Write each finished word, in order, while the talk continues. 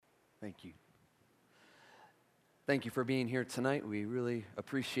Thank you. Thank you for being here tonight. We really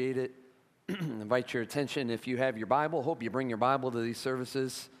appreciate it. Invite your attention, if you have your Bible, hope you bring your Bible to these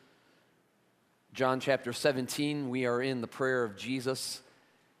services. John chapter 17, we are in the prayer of Jesus,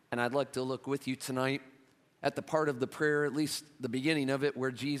 and I'd like to look with you tonight at the part of the prayer, at least the beginning of it, where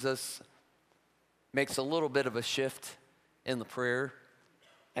Jesus makes a little bit of a shift in the prayer.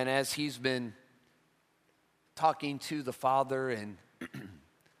 And as he's been talking to the Father and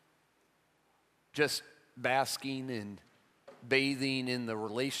just basking and bathing in the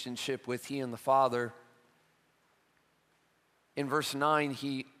relationship with he and the Father, in verse 9,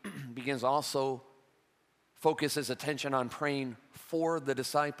 he begins also focus his attention on praying for the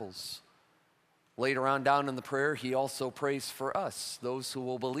disciples. Later on down in the prayer, he also prays for us, those who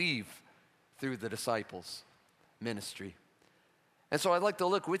will believe through the disciples' ministry. And so I'd like to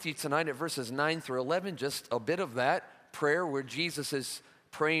look with you tonight at verses 9 through 11, just a bit of that prayer where Jesus is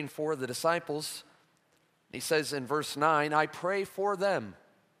praying for the disciples. He says in verse 9, I pray for them.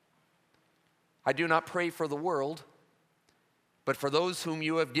 I do not pray for the world, but for those whom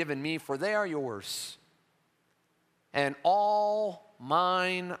you have given me, for they are yours. And all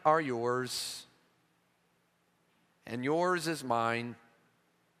mine are yours, and yours is mine,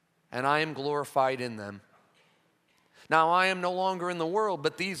 and I am glorified in them. Now I am no longer in the world,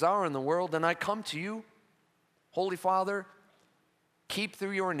 but these are in the world, and I come to you. Holy Father, keep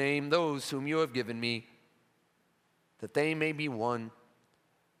through your name those whom you have given me, that they may be one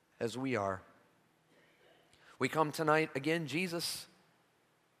as we are. We come tonight, again, Jesus,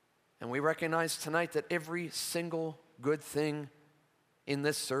 and we recognize tonight that every single good thing in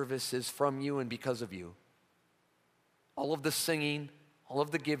this service is from you and because of you. All of the singing, all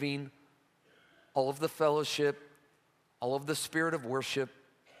of the giving, all of the fellowship, all of the spirit of worship,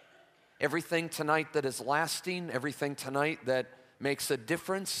 everything tonight that is lasting, everything tonight that makes a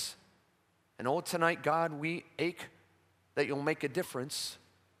difference. And oh, tonight, God, we ache that you'll make a difference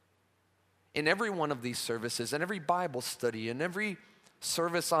in every one of these services, in every Bible study, in every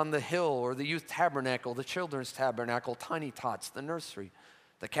service on the hill or the youth tabernacle, the children's tabernacle, tiny tots, the nursery,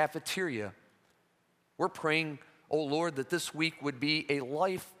 the cafeteria. We're praying, oh Lord, that this week would be a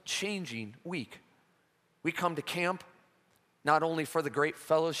life-changing week. We come to camp not only for the great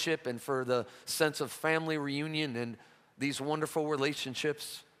fellowship and for the sense of family reunion and these wonderful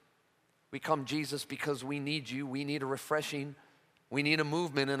relationships. We come, Jesus, because we need you. We need a refreshing. We need a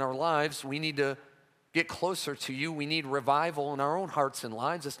movement in our lives. We need to get closer to you. We need revival in our own hearts and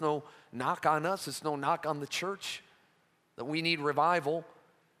lives. It's no knock on us. It's no knock on the church. That we need revival.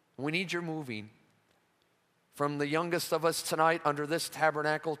 We need your moving. From the youngest of us tonight under this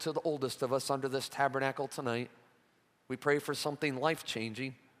tabernacle to the oldest of us under this tabernacle tonight, we pray for something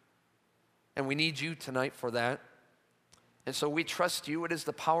life-changing. And we need you tonight for that. And so we trust you. It is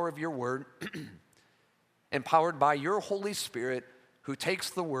the power of your word, empowered by your Holy Spirit, who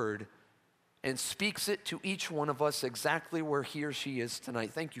takes the word and speaks it to each one of us exactly where he or she is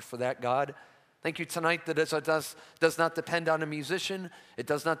tonight. Thank you for that, God. Thank you tonight that it does not depend on a musician. It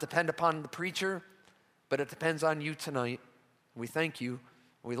does not depend upon the preacher, but it depends on you tonight. We thank you,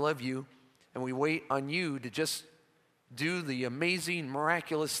 we love you, and we wait on you to just do the amazing,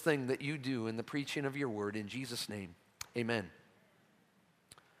 miraculous thing that you do in the preaching of your word. In Jesus' name, amen.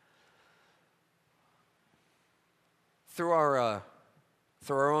 Through our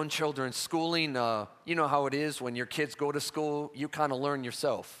own children's schooling, you know how it is when your kids go to school, you kind of learn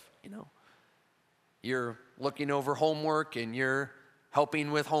yourself, you know. You're looking over homework and you're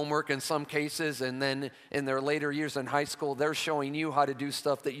helping with homework in some cases, and then in their later years in high school, they're showing you how to do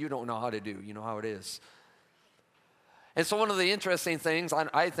stuff that you don't know how to do. You know how it is. And so one of the interesting things,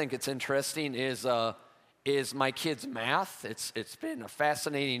 I think it's interesting, is my kids' math. It's been a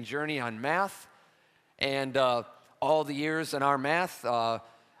fascinating journey on math, and all the years in our math,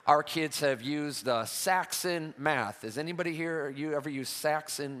 our kids have used Saxon math. Is anybody here, you ever use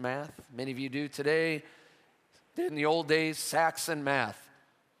Saxon math? Many of you do today. In the old days, Saxon math.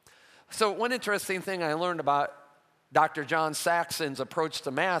 So one interesting thing I learned about Dr. John Saxon's approach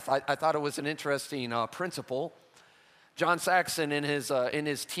to math, I thought it was an interesting principle. John Saxon, in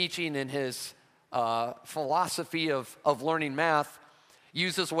his teaching, in his philosophy of learning math,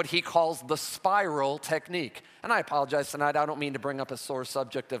 uses what he calls the spiral technique. And I apologize tonight, I don't mean to bring up a sore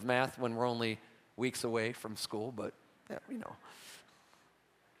subject of math when we're only weeks away from school, but yeah, you know.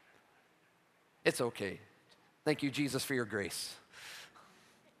 It's okay. Thank you, Jesus, for your grace.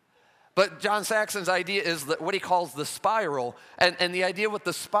 But John Saxon's idea is that what he calls the spiral. And the idea with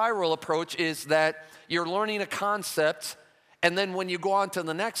the spiral approach is that you're learning a concept, and then when you go on to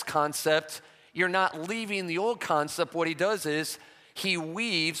the next concept, you're not leaving the old concept. What he does is he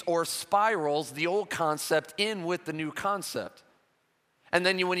weaves or spirals the old concept in with the new concept. And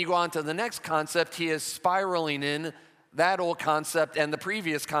then when you go on to the next concept, he is spiraling in that old concept and the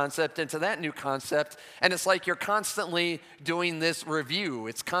previous concept into that new concept. And it's like you're constantly doing this review.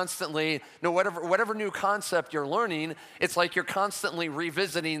 It's constantly, whatever new concept you're learning, it's like you're constantly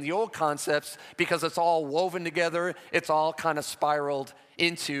revisiting the old concepts because it's all woven together. It's all kind of spiraled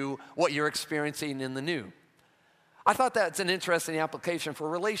into what you're experiencing in the new. I thought that's an interesting application for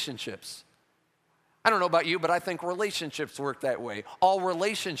relationships. I don't know about you, but I think relationships work that way. All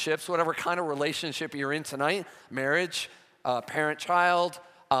relationships, whatever kind of relationship you're in tonight, marriage, parent-child,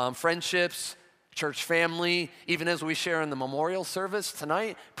 friendships, church family, even as we share in the memorial service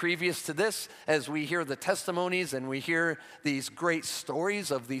tonight, previous to this, as we hear the testimonies and we hear these great stories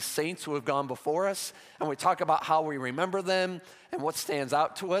of these saints who have gone before us, and we talk about how we remember them and what stands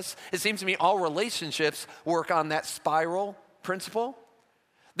out to us, it seems to me all relationships work on that spiral principle.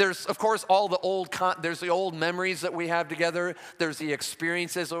 There's, of course, all the there's the old memories that we have together. There's the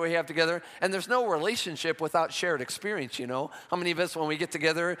experiences that we have together. And there's no relationship without shared experience, you know. How many of us, when we get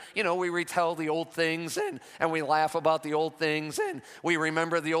together, you know, we retell the old things and we laugh about the old things and we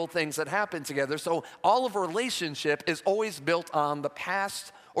remember the old things that happened together. So all of relationship is always built on the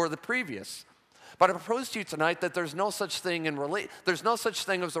past or the previous. But I propose to you tonight that there's no such thing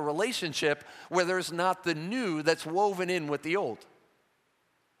as a relationship where there's not the new that's woven in with the old.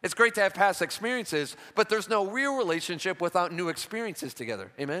 It's great to have past experiences, but there's no real relationship without new experiences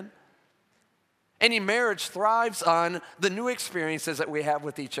together. Amen? Any marriage thrives on the new experiences that we have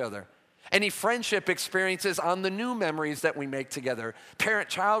with each other. Any friendship experiences on the new memories that we make together.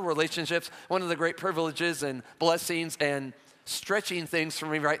 Parent-child relationships, one of the great privileges and blessings and stretching things for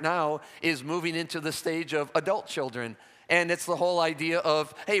me right now is moving into the stage of adult children. And it's the whole idea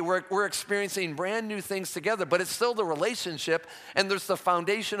of, hey, we're experiencing brand new things together, but it's still the relationship, and there's the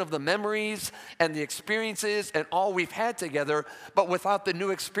foundation of the memories and the experiences and all we've had together, but without the new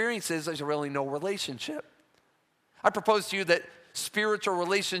experiences, there's really no relationship. I propose to you that spiritual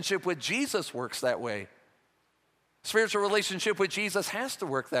relationship with Jesus works that way. Spiritual relationship with Jesus has to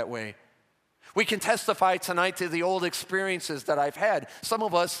work that way. We can testify tonight to the old experiences that I've had. Some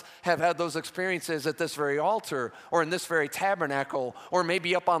of us have had those experiences at this very altar or in this very tabernacle or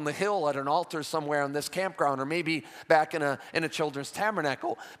maybe up on the hill at an altar somewhere on this campground or maybe back in a children's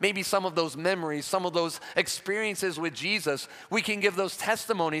tabernacle. Maybe some of those memories, some of those experiences with Jesus, we can give those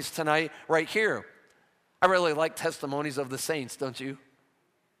testimonies tonight right here. I really like testimonies of the saints, don't you?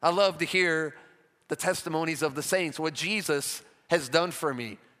 I love to hear the testimonies of the saints, what Jesus has done for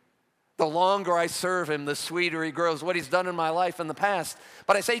me. The longer I serve him, the sweeter he grows, what he's done in my life in the past.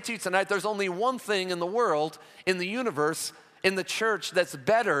 But I say to you tonight, there's only one thing in the world, in the universe, in the church that's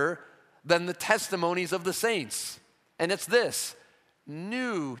better than the testimonies of the saints. And it's this,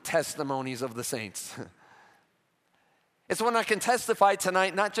 new testimonies of the saints. It's when I can testify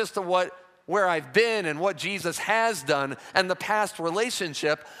tonight, not just to where I've been and what Jesus has done and the past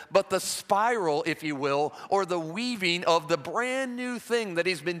relationship, but the spiral, if you will, or the weaving of the brand new thing that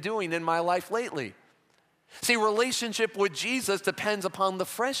he's been doing in my life lately. See, relationship with Jesus depends upon the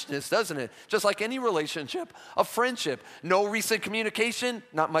freshness, doesn't it? Just like any relationship, a friendship. No recent communication,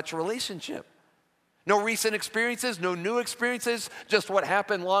 not much relationship. No recent experiences, no new experiences, just what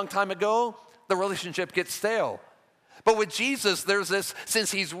happened a long time ago, the relationship gets stale. But with Jesus, there's this, since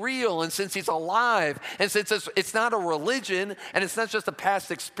he's real and since he's alive, and since it's not a religion and it's not just a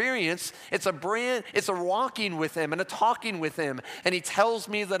past experience, it's a walking with him and a talking with him, and he tells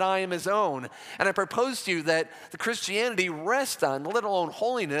me that I am his own. And I propose to you that the Christianity rests on, let alone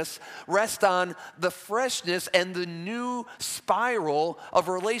holiness, rests on the freshness and the new spiral of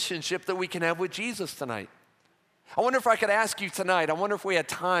relationship that we can have with Jesus tonight. I wonder if I could ask you tonight, I wonder if we had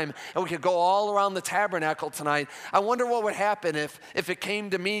time and we could go all around the tabernacle tonight. I wonder what would happen if it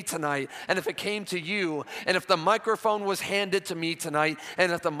came to me tonight and if it came to you and if the microphone was handed to me tonight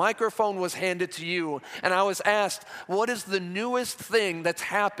and if the microphone was handed to you and I was asked, what is the newest thing that's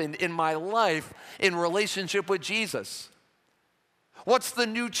happened in my life in relationship with Jesus? What's the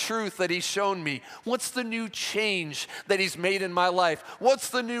new truth that he's shown me? What's the new change that he's made in my life?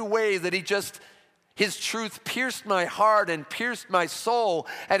 What's the new way that his truth pierced my heart and pierced my soul,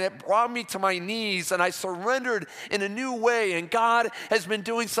 and it brought me to my knees, and I surrendered in a new way, and God has been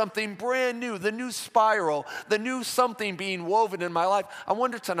doing something brand new, the new spiral, the new something being woven in my life. I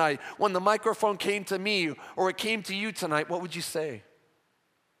wonder tonight, when the microphone came to me or it came to you tonight, what would you say?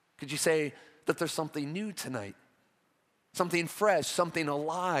 Could you say that there's something new tonight? Something fresh, something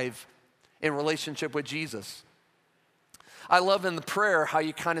alive in relationship with Jesus? I love in the prayer how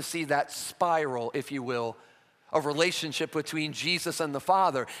you kind of see that spiral, if you will, a relationship between Jesus and the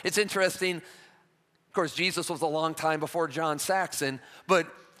Father. It's interesting, of course, Jesus was a long time before John Saxon, but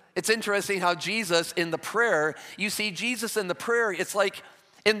it's interesting how Jesus in the prayer, you see Jesus in the prayer, it's like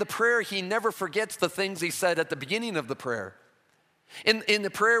in the prayer he never forgets the things he said at the beginning of the prayer. In the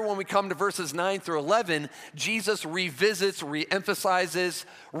prayer, when we come to verses 9 through 11, Jesus revisits, reemphasizes,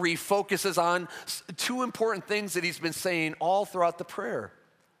 refocuses on two important things that he's been saying all throughout the prayer.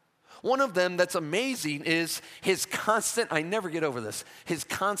 One of them that's amazing is his constant, I never get over this, his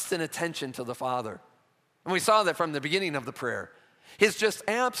constant attention to the Father. And we saw that from the beginning of the prayer. His just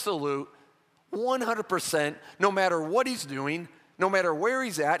absolute 100%, no matter what he's doing, no matter where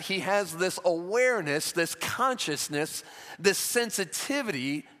he's at, he has this awareness, this consciousness, this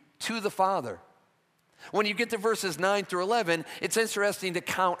sensitivity to the Father. When you get to verses 9 through 11, it's interesting to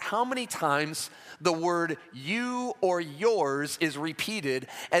count how many times the word you or yours is repeated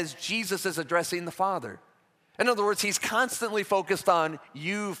as Jesus is addressing the Father. In other words, he's constantly focused on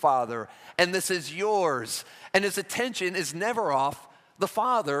you, Father, and this is yours. And his attention is never off the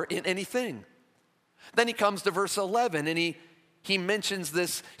Father in anything. Then he comes to verse 11, and he mentions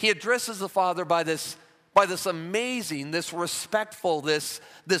this, he addresses the Father by this amazing, this respectful, this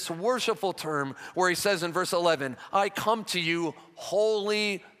worshipful term where he says in verse 11, I come to you,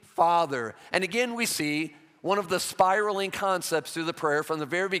 Holy Father. And again we see one of the spiraling concepts through the prayer from the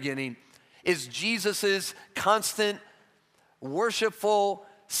very beginning is Jesus' constant, worshipful,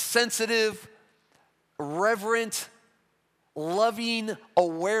 sensitive, reverent, loving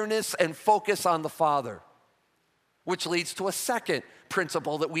awareness and focus on the Father. Which leads to a second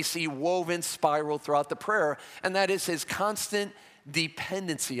principle that we see woven spiral throughout the prayer, and that is his constant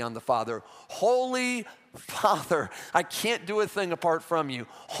dependency on the Father. Holy Father, I can't do a thing apart from you.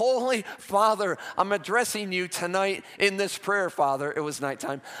 Holy Father, I'm addressing you tonight in this prayer, Father. It was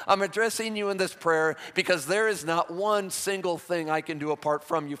nighttime. I'm addressing you in this prayer because there is not one single thing I can do apart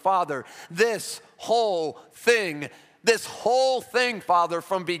from you, Father. This whole thing, Father,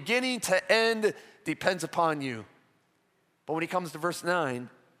 from beginning to end depends upon you. But when he comes to verse 9,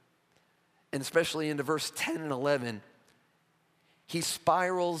 and especially into verse 10 and 11, he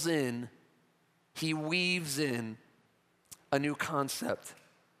spirals in, he weaves in a new concept.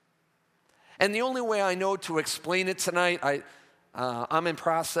 And the only way I know to explain it tonight, I'm in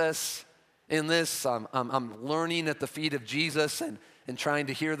process in this. I'm learning at the feet of Jesus and trying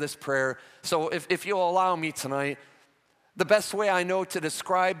to hear this prayer. So if you'll allow me tonight, the best way I know to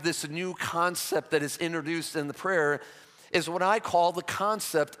describe this new concept that is introduced in the prayer is what I call the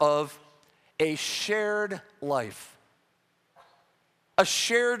concept of a shared life. A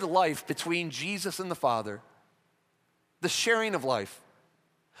shared life between Jesus and the Father. The sharing of life.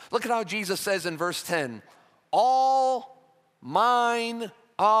 Look at how Jesus says in verse 10, all mine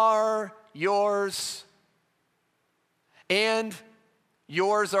are yours, and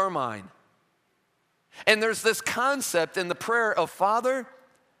yours are mine. And there's this concept in the prayer of, Father,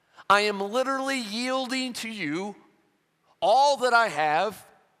 I am literally yielding to you all that I have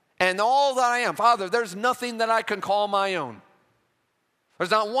and all that I am. Father, there's nothing that I can call my own.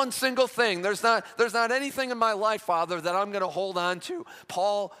 There's not one single thing. There's not anything in my life, Father, that I'm going to hold on to.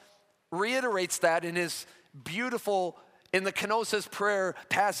 Paul reiterates that in his beautiful, in the kenosis prayer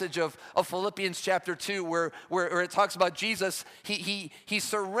passage of Philippians chapter 2, where it talks about Jesus, he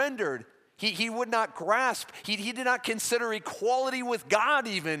surrendered. He would not grasp. He did not consider equality with God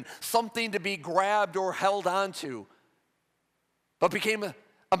even something to be grabbed or held onto. But became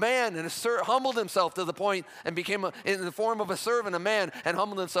a man and humbled himself to the point and became in the form of a servant, a man, and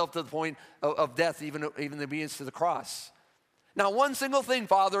humbled himself to the point of death, even the obedience to the cross. Now, one single thing,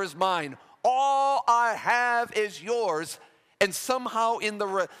 Father, is mine. All I have is yours. And somehow in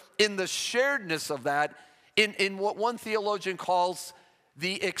the sharedness of that, in what one theologian calls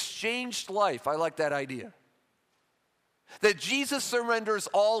the exchanged life, I like that idea. That Jesus surrenders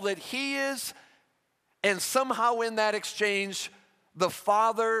all that he is, and somehow in that exchange, the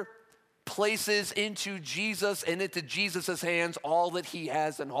Father places into Jesus and into Jesus' hands all that he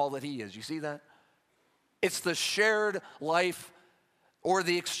has and all that he is. You see that? It's the shared life or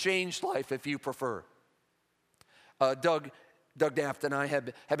the exchanged life, if you prefer. Doug Daft and I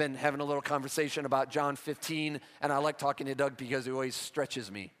have been having a little conversation about John 15, and I like talking to Doug because he always stretches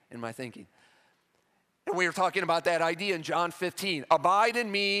me in my thinking. And we were talking about that idea in John 15. Abide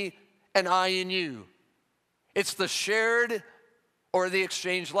in me and I in you. It's the shared or the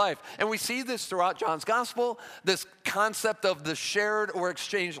exchanged life. And we see this throughout John's gospel, this concept of the shared or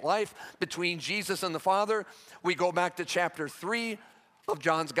exchanged life between Jesus and the Father. We go back to chapter 3 of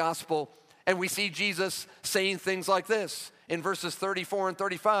John's gospel, and we see Jesus saying things like this. in verses 34 and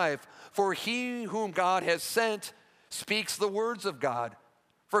 35. For he whom God has sent speaks the words of God.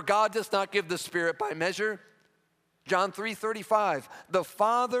 For God does not give the Spirit by measure. John 3:35. The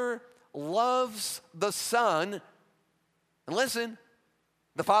Father loves the Son. And listen,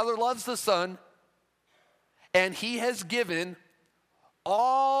 the Father loves the Son, and he has given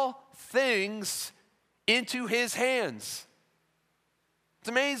all things into his hands. It's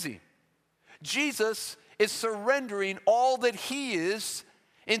amazing. Jesus is surrendering all that he is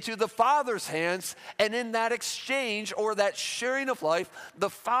into the Father's hands, and in that exchange or that sharing of life, the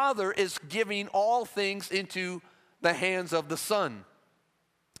Father is giving all things into the hands of the Son.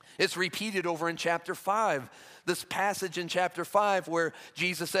 It's repeated over in chapter 5. This passage in chapter 5 where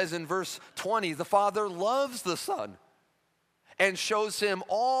Jesus says in verse 20, the Father loves the Son and shows him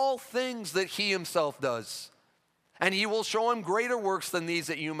all things that he himself does. And he will show him greater works than these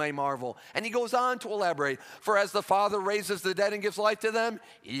that you may marvel. And he goes on to elaborate. For as the Father raises the dead and gives life to them,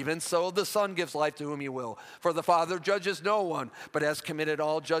 even so the Son gives life to whom he will. For the Father judges no one, but has committed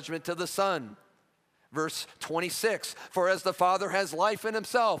all judgment to the Son. Verse 26, for as the Father has life in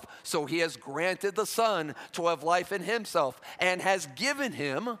himself, so he has granted the Son to have life in himself, and has given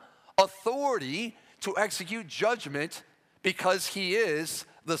him authority to execute judgment because he is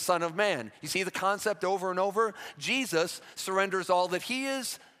the Son of Man. You see the concept over and over? Jesus surrenders all that he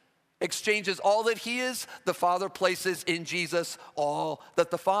is, exchanges all that he is. The Father places in Jesus all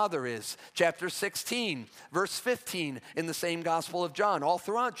that the Father is. Chapter 16, verse 15 in the same Gospel of John, all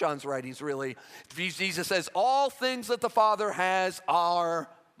throughout John's writings really, Jesus says, all things that the Father has are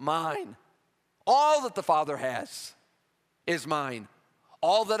mine. All that the Father has is mine.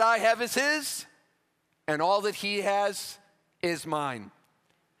 All that I have is his, and all that he has is mine.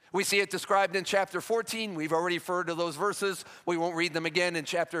 We see it described in chapter 14. We've already referred to those verses. We won't read them again in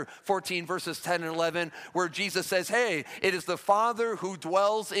chapter 14, verses 10 and 11, where Jesus says, hey, it is the Father who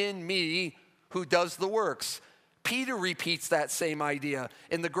dwells in me who does the works. Peter repeats that same idea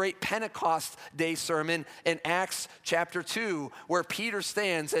in the great Pentecost Day sermon in Acts chapter 2, where Peter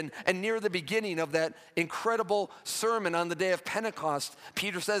stands and near the beginning of that incredible sermon on the day of Pentecost,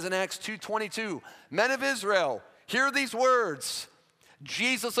 Peter says in Acts 2:22, men of Israel, hear these words.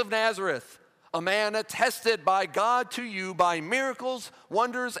 Jesus of Nazareth, a man attested by God to you by miracles,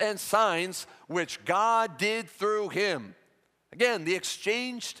 wonders, and signs, which God did through him. Again, the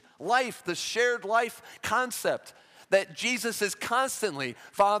exchanged life, the shared life concept that Jesus is constantly,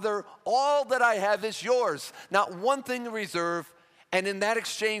 Father, all that I have is yours, not one thing to reserve, and in that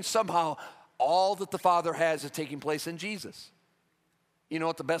exchange somehow, all that the Father has is taking place in Jesus. You know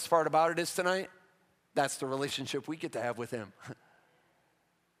what the best part about it is tonight? That's the relationship we get to have with him.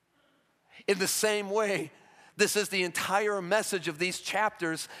 In the same way, this is the entire message of these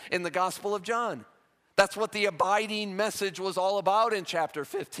chapters in the Gospel of John. That's what the abiding message was all about in chapter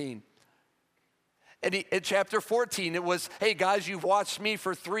 15. And in chapter 14, it was, hey guys, you've watched me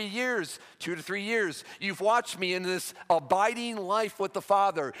for 3 years, 2 to 3 years. You've watched me in this abiding life with the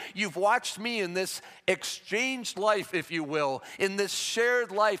Father. You've watched me in this exchanged life, if you will, in this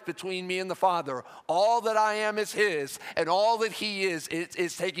shared life between me and the Father. All that I am is his, and all that he is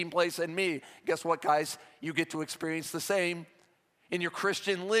taking place in me. Guess what, guys? You get to experience the same in your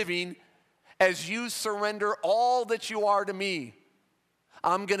Christian living as you surrender all that you are to me.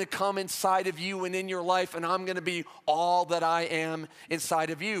 I'm going to come inside of you and in your life, and I'm going to be all that I am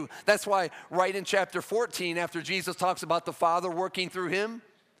inside of you. That's why right in chapter 14, after Jesus talks about the Father working through him,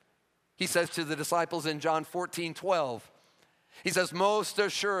 he says to the disciples in John 14:12, he says, most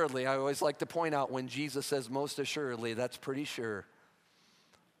assuredly, I always like to point out when Jesus says most assuredly, that's pretty sure.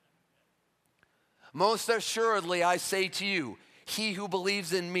 Most assuredly, I say to you, he who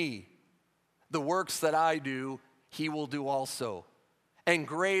believes in me, the works that I do, he will do also. And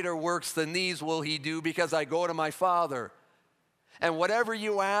greater works than these will he do, because I go to my Father. And whatever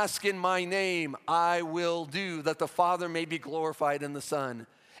you ask in my name, I will do, that the Father may be glorified in the Son.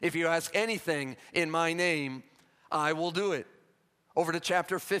 If you ask anything in my name, I will do it. Over to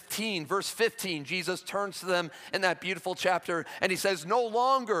chapter 15, verse 15, Jesus turns to them in that beautiful chapter, and he says, no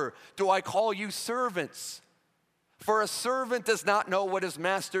longer do I call you servants, for a servant does not know what his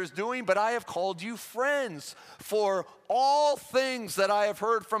master is doing, but I have called you friends. For all things that I have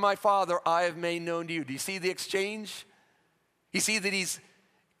heard from my Father, I have made known to you. Do you see the exchange? You see that he's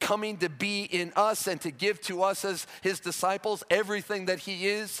coming to be in us and to give to us as his disciples everything that he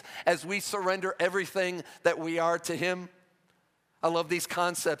is as we surrender everything that we are to him. I love these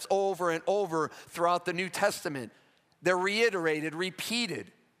concepts over and over throughout the New Testament. They're reiterated,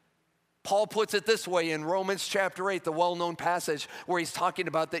 repeated. Paul puts it this way in Romans chapter 8, the well-known passage where he's talking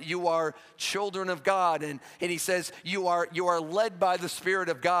about that you are children of God. And he says you are led by the Spirit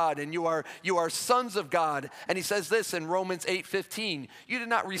of God, and you are sons of God. And he says this in Romans 8:15, you did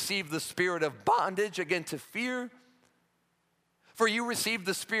not receive the spirit of bondage again to fear, for you received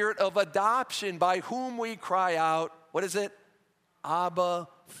the spirit of adoption by whom we cry out, what is it? Abba,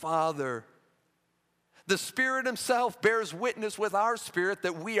 Father. The Spirit himself bears witness with our spirit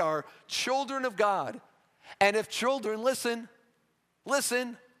that we are children of God. And if children, listen,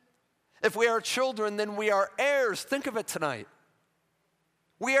 if we are children, then we are heirs. Think of it tonight.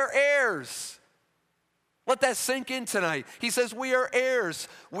 We are heirs. Let that sink in tonight. He says we are heirs.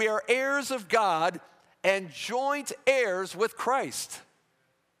 We are heirs of God and joint heirs with Christ.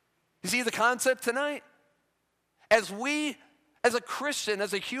 You see the concept tonight? As a Christian,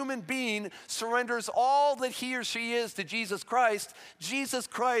 as a human being, surrenders all that he or she is to Jesus Christ, Jesus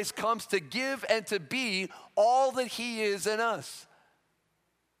Christ comes to give and to be all that he is in us.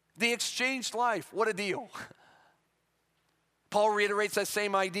 The exchanged life, what a deal. Paul reiterates that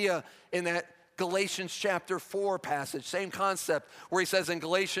same idea in that Galatians chapter 4 passage, same concept, where he says in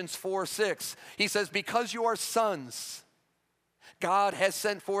Galatians 4:6, he says, because you are sons, God has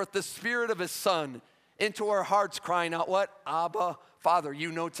sent forth the Spirit of his Son into our hearts, crying out what? Abba, Father.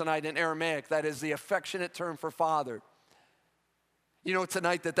 You know tonight in Aramaic, that is the affectionate term for father. You know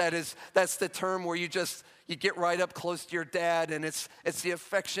tonight that's the term where you get right up close to your dad, and it's the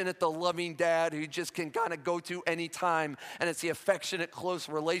affectionate, the loving dad who you just can kind of go to anytime, and it's the affectionate, close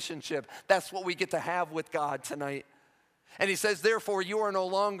relationship. That's what we get to have with God tonight. And he says, therefore, you are no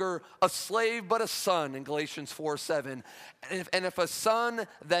longer a slave, but a son, in Galatians 4:7. And if a son,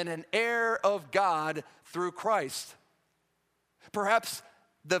 then an heir of God through Christ. Perhaps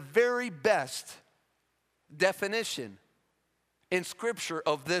the very best definition in Scripture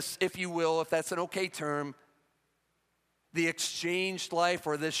of this, if you will, if that's an okay term, the exchanged life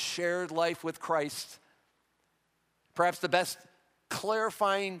or this shared life with Christ. Perhaps the best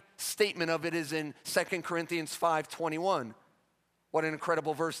clarifying statement of it is in 2 Corinthians 5:21. What an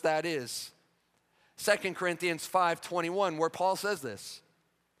incredible verse that is. 2 Corinthians 5:21, where Paul says this.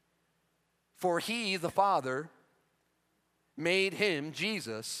 For he, the Father, made him,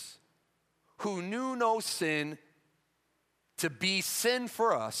 Jesus, who knew no sin, to be sin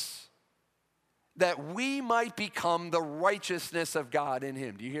for us, that we might become the righteousness of God in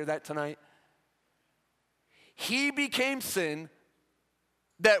him. Do you hear that tonight? He became sin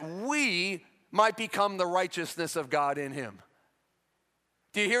that we might become the righteousness of God in him.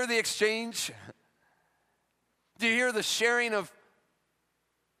 Do you hear the exchange? Do you hear the sharing of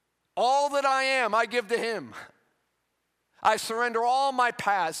all that I am, I give to him? I surrender all my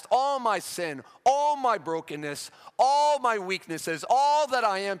past, all my sin, all my brokenness, all my weaknesses, all that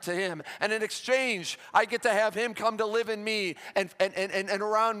I am to him. And in exchange, I get to have him come to live in me and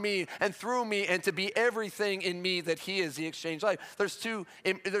around me and through me and to be everything in me that he is, the exchange life.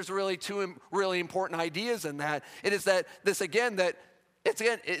 There's really two really important ideas in that. It is that it's the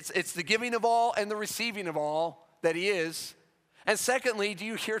giving of all and the receiving of all that he is. And secondly, do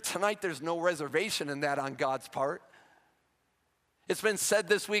you hear tonight there's no reservation in that on God's part? It's been said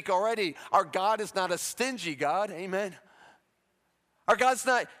this week already, our God is not a stingy God, amen? Our God's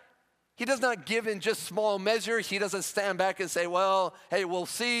not, he does not give in just small measure. He doesn't stand back and say, well, hey, we'll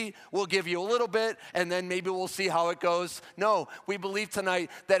see, we'll give you a little bit, and then maybe we'll see how it goes. No, we believe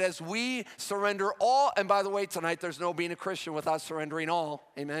tonight that as we surrender all, and by the way, tonight there's no being a Christian without surrendering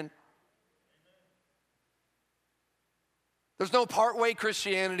all, amen? There's no part-way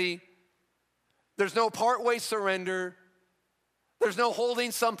Christianity. There's no part-way surrender. There's no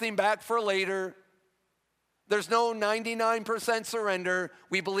holding something back for later. There's no 99% surrender.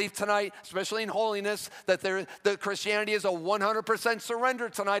 We believe tonight, especially in holiness, that the Christianity is a 100% surrender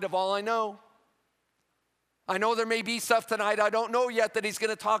tonight of all I know. I know there may be stuff tonight I don't know yet that he's going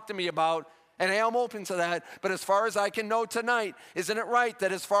to talk to me about, and I'm open to that. But as far as I can know tonight, isn't it right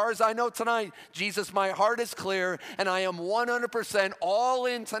that as far as I know tonight, Jesus, my heart is clear, and I am 100% all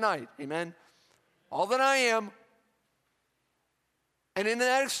in tonight. Amen? All that I am. And in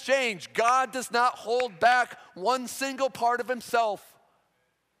that exchange, God does not hold back one single part of himself.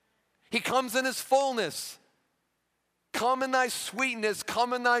 He comes in his fullness. Come in thy sweetness,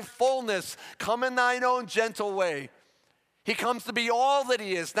 come in thy fullness, come in thine own gentle way. He comes to be all that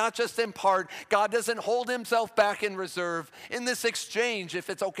he is, not just in part. God doesn't hold himself back in reserve. In this exchange, if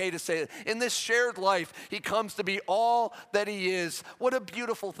it's okay to say it, in this shared life, he comes to be all that he is. What a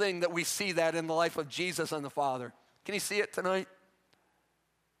beautiful thing that we see that in the life of Jesus and the Father. Can you see it tonight?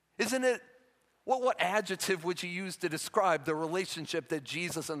 Isn't it What adjective would you use to describe the relationship that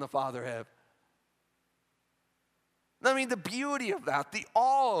Jesus and the Father have? I mean, the beauty of that, the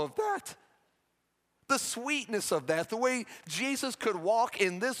awe of that, the sweetness of that, the way Jesus could walk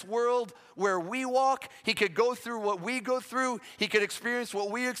in this world where we walk. He could go through what we go through. He could experience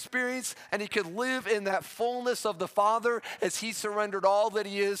what we experience, and he could live in that fullness of the Father as he surrendered all that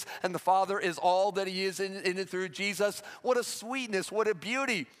he is, and the Father is all that he is in and through Jesus. What a sweetness, what a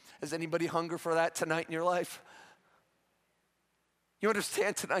beauty. Has anybody hunger for that tonight in your life? You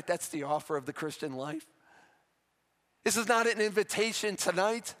understand tonight that's the offer of the Christian life? This is not an invitation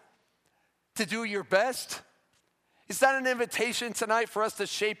tonight to do your best. It's not an invitation tonight for us to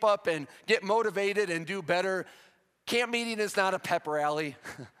shape up and get motivated and do better. Camp meeting is not a pep rally.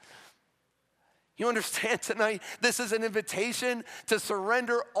 You understand tonight? This is an invitation to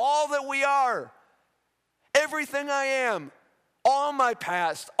surrender all that we are, everything I am, all my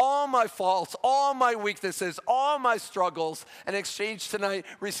past, all my faults, all my weaknesses, all my struggles, and exchange tonight,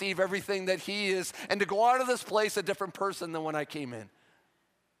 receive everything that he is, and to go out of this place a different person than when I came in.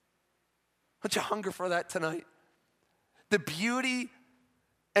 Don't you hunger for that tonight? The beauty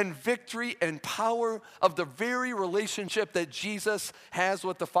and victory and power of the very relationship that Jesus has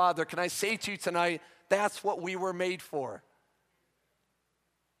with the Father. Can I say to you tonight, that's what we were made for.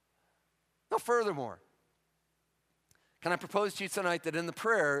 Now, furthermore, can I propose to you tonight that in the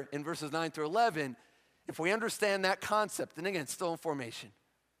prayer, in verses 9 through 11, if we understand that concept, and again, still in formation,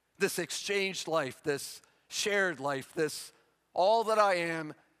 this exchanged life, this shared life, this all that I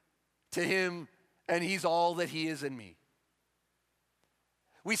am to him, and he's all that he is in me.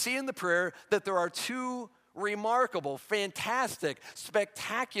 We see in the prayer that there are two remarkable, fantastic,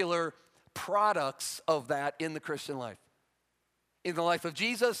 spectacular products of that in the Christian life. In the life of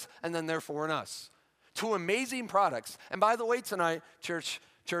Jesus, and then therefore in us. Two amazing products. And by the way, tonight, church,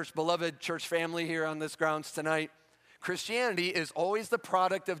 beloved church family here on this grounds tonight, Christianity is always the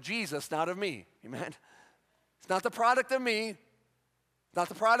product of Jesus, not of me. Amen? It's not the product of me. It's not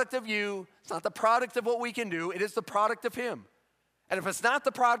the product of you. It's not the product of what we can do. It is the product of him. And if it's not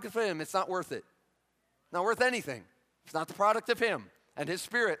the product of him, it's not worth it. Not worth anything. It's not the product of him and his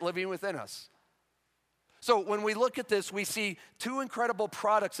Spirit living within us. So when we look at this, we see two incredible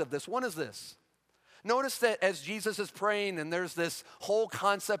products of this. One is this. Notice that as Jesus is praying, and there's this whole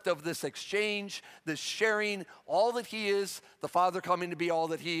concept of this exchange, this sharing, all that he is, the Father coming to be all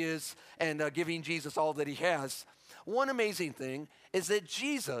that he is, and giving Jesus all that he has. One amazing thing is that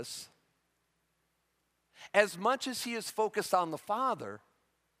Jesus, as much as he is focused on the Father,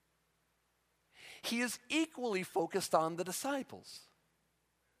 he is equally focused on the disciples.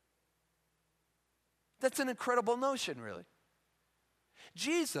 That's an incredible notion, really.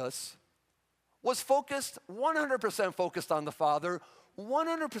 Jesus was focused, 100% focused on the Father,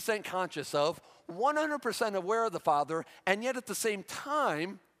 100% conscious of, 100% aware of the Father, and yet at the same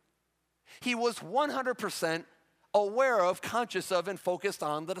time, he was 100% aware of, conscious of, and focused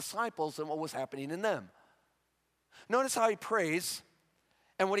on the disciples and what was happening in them. Notice how he prays,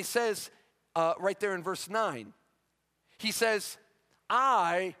 and what he says right there in verse 9. He says,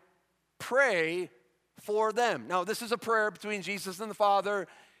 I pray for them. Now, this is a prayer between Jesus and the Father.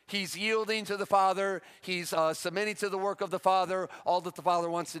 He's yielding to the Father. He's submitting to the work of the Father, all that the Father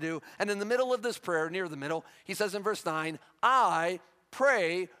wants to do. And in the middle of this prayer, near the middle, he says in verse 9, I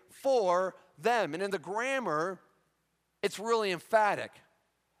pray for them. And in the grammar, it's really emphatic.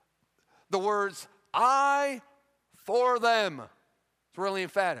 The words, I for them. It's really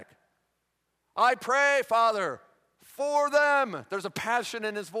emphatic. I pray, Father, for them. There's a passion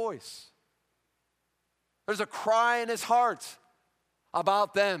in his voice. There's a cry in his heart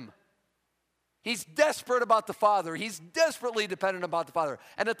about them. He's desperate about the Father. He's desperately dependent about the Father.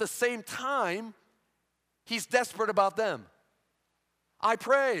 And at the same time, he's desperate about them. I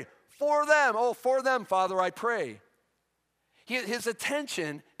pray for them. Oh, for them, Father, I pray. His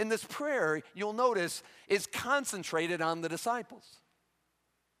attention in this prayer, you'll notice, is concentrated on the disciples.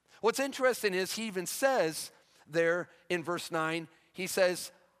 What's interesting is he even says there in verse 9, he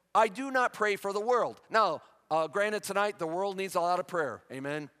says, I do not pray for the world. Now, granted, tonight, the world needs a lot of prayer.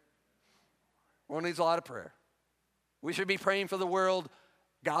 Amen? The world needs a lot of prayer. We should be praying for the world.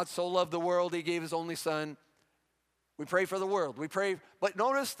 God so loved the world, he gave his only son. We pray for the world. We pray, but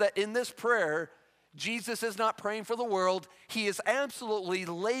notice that in this prayer, Jesus is not praying for the world. He is absolutely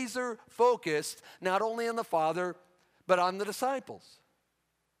laser focused, not only on the Father, but on the disciples.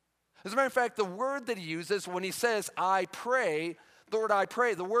 As a matter of fact, the word that he uses when he says, I pray, the word I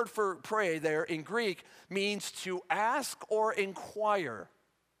pray, the word for pray there in Greek means to ask or inquire,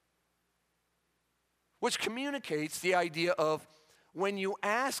 which communicates the idea of when you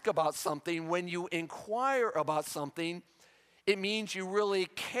ask about something, when you inquire about something, it means you really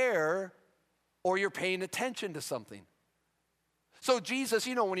care or you're paying attention to something. So Jesus,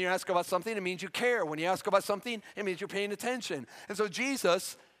 when you ask about something, it means you care. When you ask about something, it means you're paying attention. And so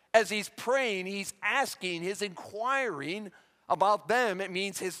Jesus, as he's praying, he's asking, he's inquiring about them. It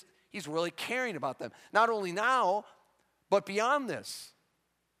means he's really caring about them. Not only now, but beyond this.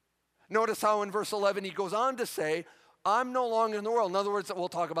 Notice how in verse 11 he goes on to say, I'm no longer in the world. In other words, we'll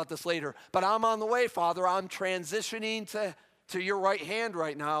talk about this later. But I'm on the way, Father. I'm transitioning to your right hand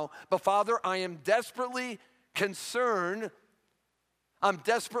right now. But Father, I am desperately concerned. I'm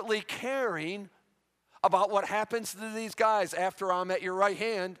desperately caring about what happens to these guys after I'm at your right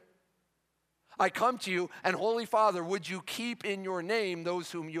hand. I come to you, and Holy Father, would you keep in your name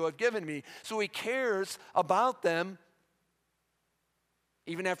those whom you have given me? So he cares about them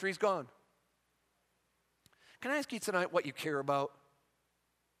even after he's gone. Can I ask you tonight what you care about?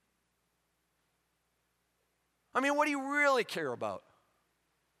 I mean, what do you really care about?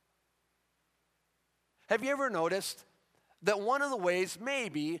 Have you ever noticed that one of the ways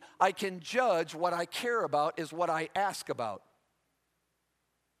maybe I can judge what I care about is what I ask about?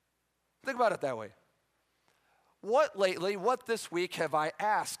 Think about it that way. What this week have I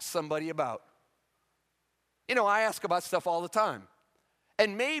asked somebody about? I ask about stuff all the time.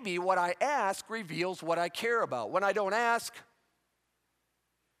 And maybe what I ask reveals what I care about. When I don't ask,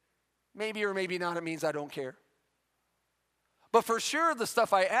 maybe or maybe not, it means I don't care. But for sure, the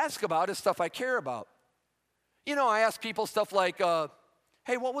stuff I ask about is stuff I care about. I ask people stuff like,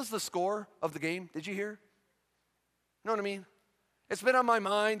 hey, what was the score of the game? Did you hear? You know what I mean? It's been on my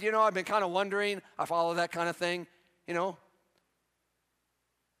mind. I've been kind of wondering. I follow that kind of thing, Paul,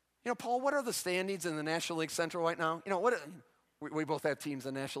 what are the standings in the National League Central right now? We both have teams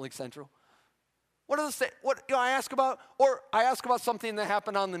in National League Central. What are the I ask about? Or I ask about something that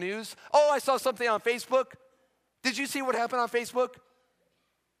happened on the news. Oh, I saw something on Facebook. Did you see what happened on Facebook?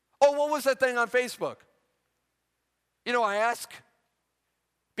 Oh, what was that thing on Facebook? I ask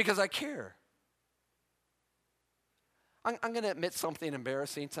because I care. I'm going to admit something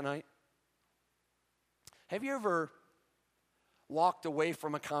embarrassing tonight. Have you ever walked away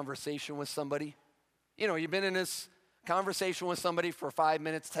from a conversation with somebody? You've been in this conversation with somebody for 5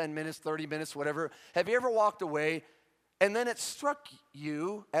 minutes, 10 minutes, 30 minutes, whatever. Have you ever walked away and then it struck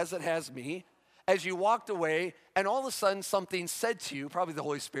you, as it has me, as you walked away and all of a sudden something said to you, probably the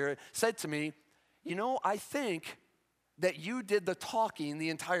Holy Spirit, said to me, I think that you did the talking the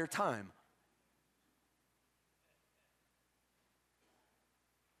entire time.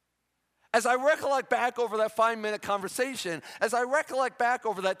 As I recollect back over that 5-minute conversation, as I recollect back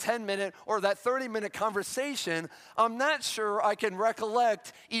over that 10-minute or that 30-minute conversation, I'm not sure I can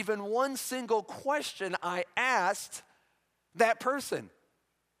recollect even one single question I asked that person.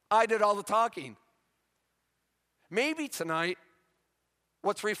 I did all the talking. Maybe tonight,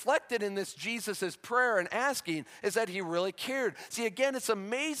 what's reflected in this Jesus' prayer and asking is that he really cared. See, again, it's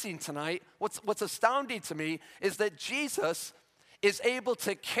amazing tonight. What's astounding to me is that Jesus is able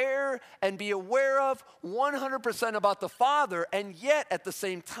to care and be aware of 100% about the Father, and yet at the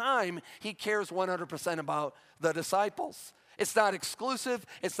same time, he cares 100% about the disciples. It's not exclusive.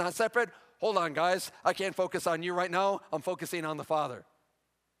 It's not separate. Hold on, guys. I can't focus on you right now. I'm focusing on the Father.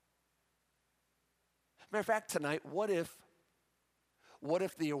 Matter of fact, tonight, what if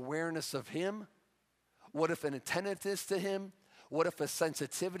the awareness of him, what if an attentiveness to him, what if a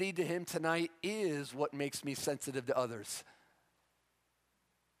sensitivity to him tonight is what makes me sensitive to others?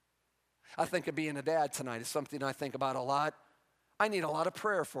 I think of being a dad tonight. It's something I think about a lot. I need a lot of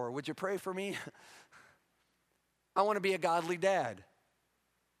prayer for. Would you pray for me? I want to be a godly dad.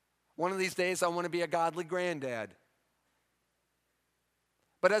 One of these days, I want to be a godly granddad.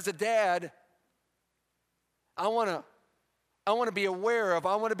 But as a dad, I want to be aware of,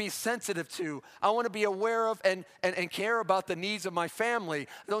 I want to be sensitive to, I want to be aware of and care about the needs of my family.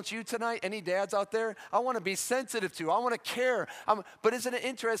 Don't you tonight, any dads out there? I want to be sensitive to, I want to care. But isn't it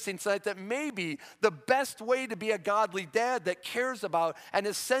interesting tonight that maybe the best way to be a godly dad that cares about and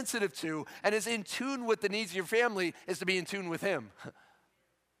is sensitive to and is in tune with the needs of your family is to be in tune with him?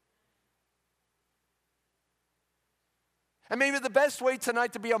 And maybe the best way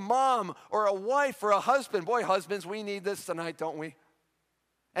tonight to be a mom or a wife or a husband. Boy, husbands, we need this tonight, don't we?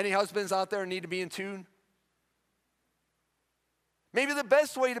 Any husbands out there need to be in tune? Maybe the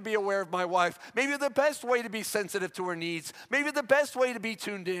best way to be aware of my wife, maybe the best way to be sensitive to her needs, maybe the best way to be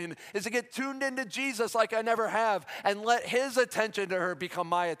tuned in is to get tuned into Jesus like I never have and let his attention to her become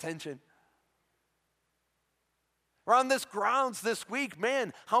my attention. Or on this grounds this week,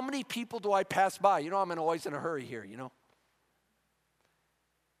 man, how many people do I pass by? I'm always in a hurry here,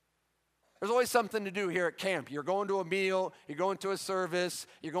 There's always something to do here at camp. You're going to a meal, you're going to a service,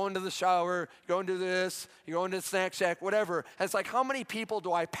 you're going to the shower, you're going to this, you're going to the snack shack, whatever. And it's like, how many people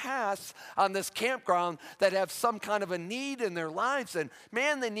do I pass on this campground that have some kind of a need in their lives? And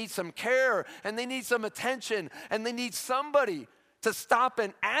man, they need some care, and they need some attention, and they need somebody to stop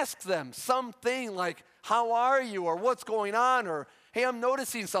and ask them something like, how are you? Or what's going on? Or, hey, I'm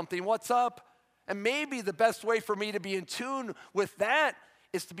noticing something, what's up? And maybe the best way for me to be in tune with that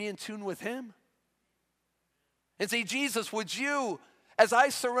is to be in tune with him. And say, Jesus, would you, as I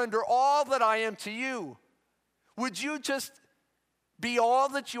surrender all that I am to you, would you just be all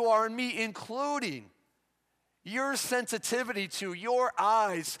that you are in me, including your sensitivity to your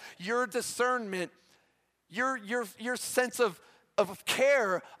eyes, your discernment, your sense of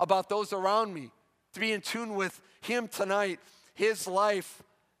care about those around me, to be in tune with him tonight, his life.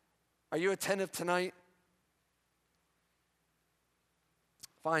 Are you attentive tonight?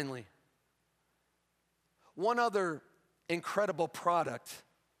 Finally, one other incredible product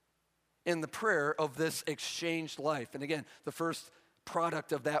in the prayer of this exchanged life. And again, the first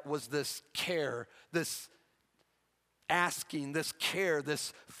product of that was this care, this asking, this care,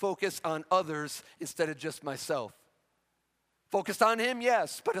 this focus on others instead of just myself. Focused on him,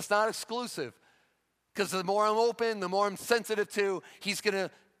 yes, but it's not exclusive. Because the more I'm open, the more I'm sensitive to, he's going to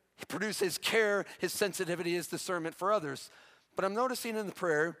produce his care, his sensitivity, his discernment for others. But I'm noticing in the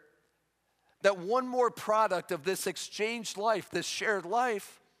prayer that one more product of this exchanged life, this shared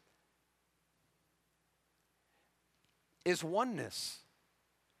life, is oneness.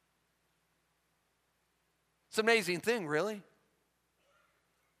 It's an amazing thing, really.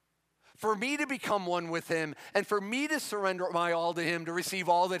 For me to become one with him, and for me to surrender my all to him, to receive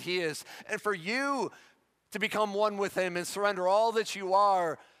all that he is, and for you to become one with him and surrender all that you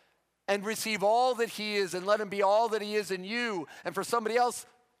are, and receive all that he is, and let him be all that he is in you, and for somebody else,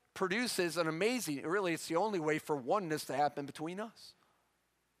 produces an amazing, really it's the only way for oneness to happen between us.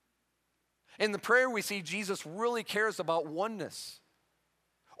 In the prayer we see Jesus really cares about oneness.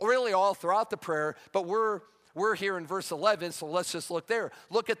 Really all throughout the prayer, but we're here in verse 11, so let's just look there.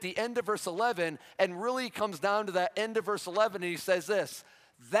 Look at the end of verse 11, and really comes down to that end of verse 11, and he says this,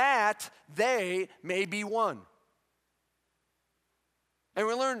 that they may be one. And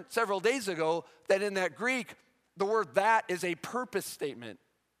we learned several days ago that in that Greek, the word that is a purpose statement.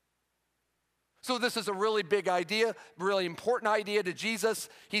 So this is a really big idea, really important idea to Jesus.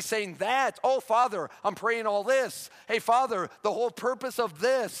 He's saying that, oh, Father, I'm praying all this. Hey, Father, the whole purpose of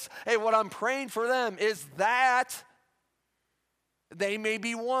this, hey, what I'm praying for them is that they may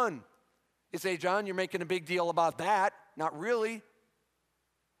be one. You say, John, you're making a big deal about that. Not really.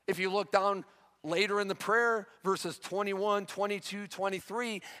 If you look down later in the prayer, verses 21, 22,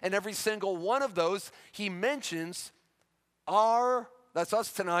 23, and every single one of those, he mentions that's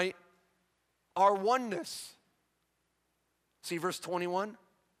us tonight, our oneness. See verse 21?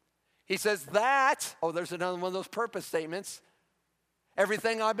 He says that, there's another one of those purpose statements.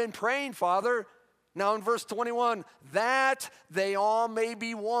 Everything I've been praying, Father, now in verse 21, that they all may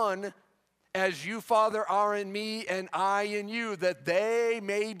be one, as you, Father, are in me and I in you, that they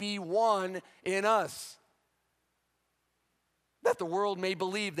may be one in us, that the world may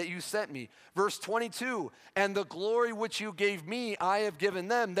believe that you sent me. Verse 22, and the glory which you gave me, I have given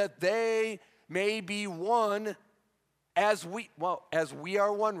them, that they may be one as we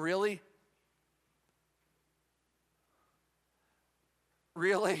are one, really?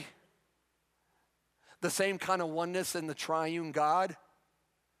 Really? The same kind of oneness in the triune God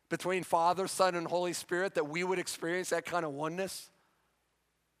between Father, Son, and Holy Spirit, that we would experience that kind of oneness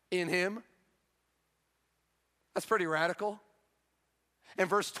in him? That's pretty radical. In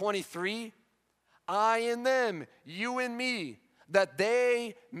verse 23, I in them, you in me, that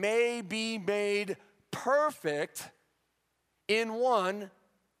they may be made perfect in one,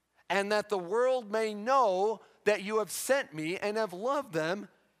 and that the world may know that you have sent me and have loved them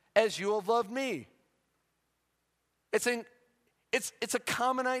as you have loved me. It's a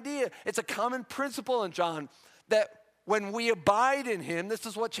common idea. It's a common principle in John that when we abide in him, this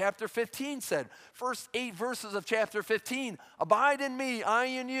is what chapter 15 said. First 8 verses of chapter 15. Abide in me, I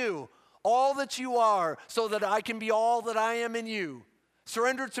in you, all that you are, so that I can be all that I am in you.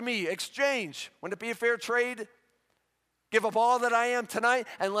 Surrender to me, exchange. Wouldn't it be a fair trade? Give up all that I am tonight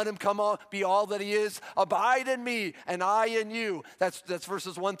and let him be all that he is. Abide in me and I in you. That's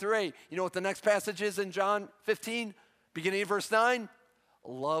verses 1 through 8. You know what the next passage is in John 15? Beginning of verse 9.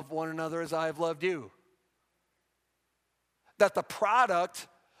 Love one another as I have loved you. That the product,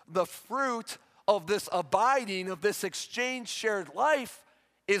 the fruit of this abiding, of this exchange shared life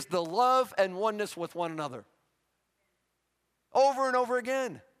is the love and oneness with one another. Over and over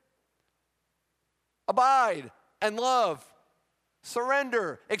again. abide, and love,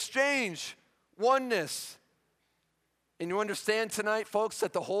 surrender, exchange, oneness. And you understand tonight, folks,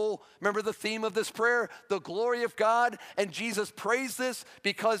 that remember the theme of this prayer, the glory of God, and Jesus prays this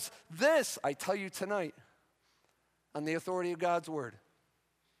because this, I tell you tonight, on the authority of God's word,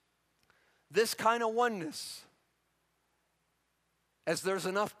 this kind of oneness, as there's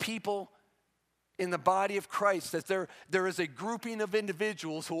enough people in the body of Christ, that there is a grouping of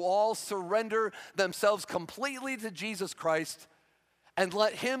individuals who all surrender themselves completely to Jesus Christ and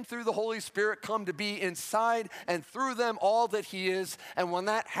let him, through the Holy Spirit, come to be inside and through them all that he is. And when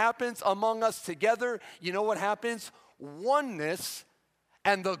that happens among us together, you know what happens? Oneness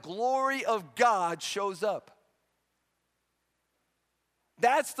and the glory of God shows up.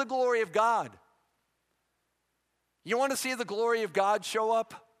 That's the glory of God. You want to see the glory of God show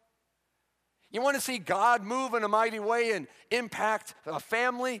up? You want to see God move in a mighty way and impact a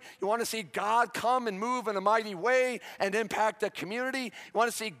family? You want to see God come and move in a mighty way and impact a community? You want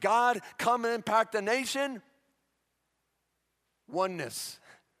to see God come and impact a nation? Oneness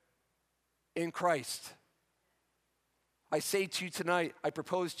in Christ. I say to you tonight, I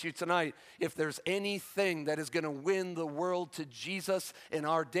propose to you tonight, if there's anything that is going to win the world to Jesus in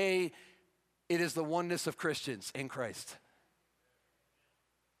our day, it is the oneness of Christians in Christ.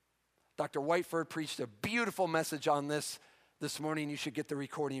 Dr. Whiteford preached a beautiful message on this morning. You should get the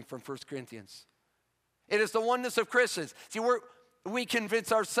recording from 1 Corinthians. It is the oneness of Christians. See, we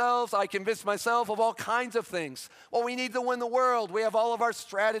convince ourselves, I convince myself of all kinds of things. Well, we need to win the world. We have all of our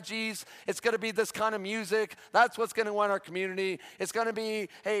strategies. It's going to be this kind of music. That's what's going to win our community. It's going to be,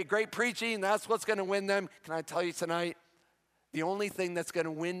 hey, great preaching. That's what's going to win them. Can I tell you tonight? The only thing that's going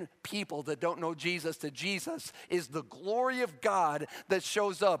to win people that don't know Jesus to Jesus is the glory of God that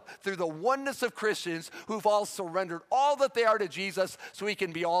shows up through the oneness of Christians who've all surrendered all that they are to Jesus so he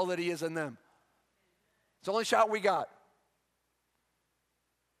can be all that he is in them. It's the only shot we got.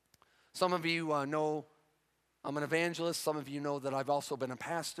 Some of you know I'm an evangelist. Some of you know that I've also been a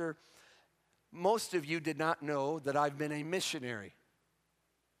pastor. Most of you did not know that I've been a missionary.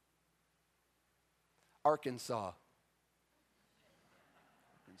 Arkansas.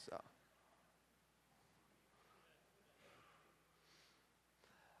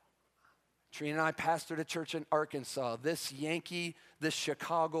 Trina and I pastored a church in Arkansas. This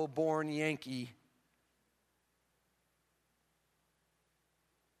Chicago-born Yankee,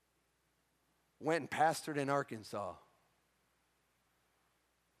 went and pastored in Arkansas.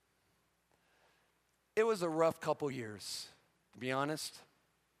 It was a rough couple years, to be honest.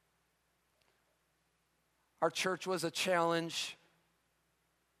 Our church was a challenge.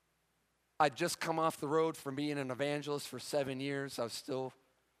 I'd just come off the road from being an evangelist for 7 years. I was still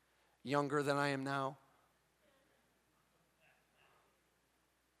younger than I am now.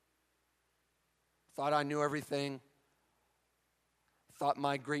 Thought I knew everything. Thought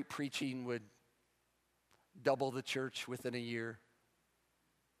my great preaching would double the church within a year.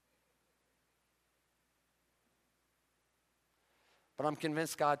 But I'm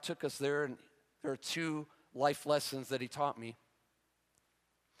convinced God took us there, and there are 2 life lessons that he taught me.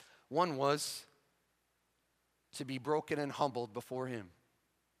 One was to be broken and humbled before him.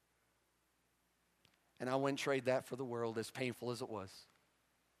 And I wouldn't trade that for the world, as painful as it was.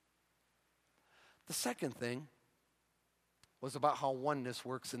 The second thing was about how oneness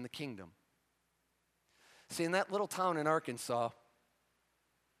works in the kingdom. See, in that little town in Arkansas,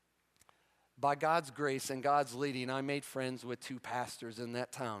 by God's grace and God's leading, I made friends with 2 pastors in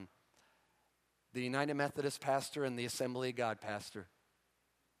that town. The United Methodist pastor and the Assembly of God pastor.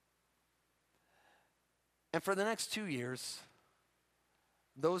 And for the next 2 years,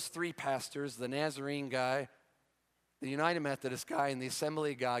 those 3 pastors, the Nazarene guy, the United Methodist guy, and the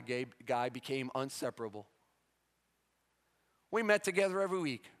Assembly of God guy became inseparable. We met together every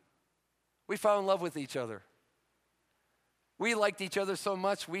week. We fell in love with each other. We liked each other so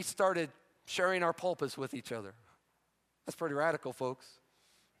much, we started sharing our pulpits with each other. That's pretty radical, folks.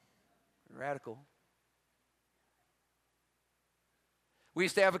 Radical. We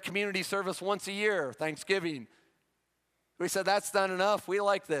used to have a community service once a year, Thanksgiving. We said, that's not enough. We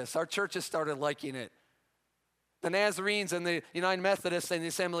like this. Our churches started liking it. The Nazarenes and the United Methodists and the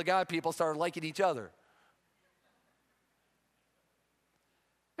Assembly of God people started liking each other.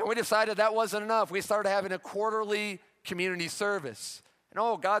 And we decided that wasn't enough. We started having a quarterly community service.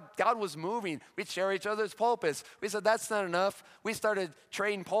 And God was moving. We'd share each other's pulpits. We said, that's not enough. We started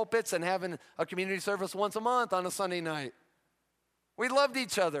trading pulpits and having a community service once a month on a Sunday night. We loved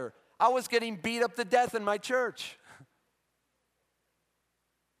each other. I was getting beat up to death in my church.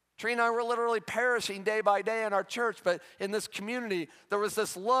 Tree and I were literally perishing day by day in our church, but in this community, there was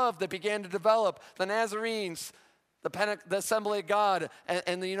this love that began to develop. The Nazarenes, the Assembly of God,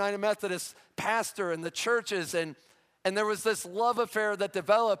 and the United Methodist pastor and the churches, and there was this love affair that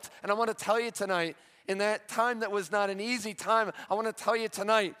developed. And I want to tell you tonight, in that time that was not an easy time, I want to tell you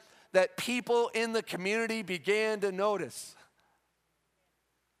tonight that people in the community began to notice.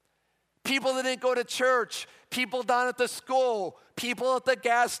 People that didn't go to church, people down at the school, people at the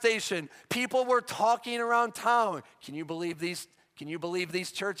gas station, people were talking around town. Can you believe these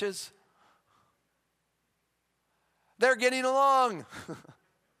churches? They're getting along.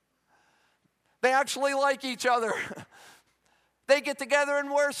 They actually like each other. They get together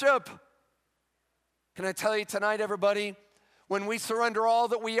and worship. Can I tell you tonight, everybody, when we surrender all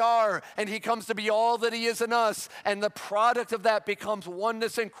that we are and he comes to be all that he is in us, and the product of that becomes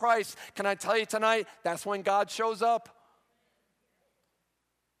oneness in Christ, can I tell you tonight, that's when God shows up.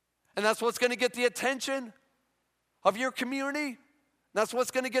 And that's what's going to get the attention of your community. That's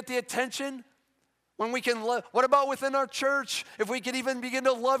what's going to get the attention when we can love. What about within our church? If we could even begin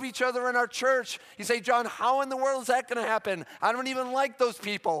to love each other in our church. You say, John, how in the world is that going to happen? I don't even like those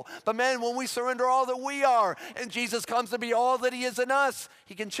people. But man, when we surrender all that we are and Jesus comes to be all that he is in us,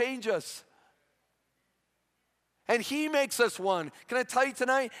 he can change us. And he makes us one. Can I tell you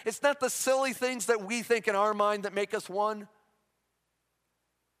tonight, it's not the silly things that we think in our mind that make us one.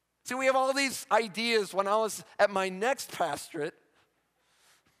 See, we have all these ideas. When I was at my next pastorate,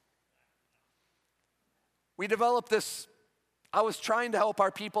 we developed this. I was trying to help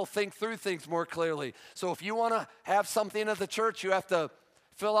our people think through things more clearly. So if you want to have something at the church, you have to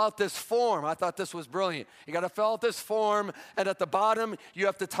fill out this form. I thought this was brilliant. You got to fill out this form, and at the bottom, you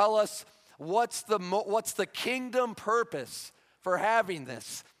have to tell us what's the kingdom purpose for having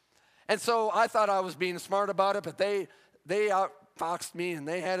this. And so I thought I was being smart about it, but they outfoxed me, and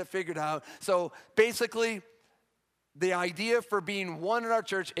they had it figured out. So basically, the idea for being one in our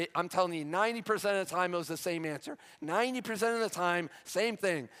church, I'm telling you, 90% of the time it was the same answer. 90% of the time, same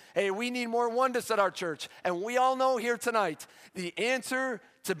thing. Hey, we need more oneness at our church. And we all know here tonight, the answer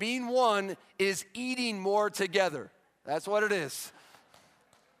to being one is eating more together. That's what it is.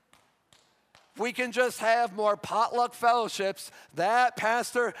 If we can just have more potluck fellowships, that,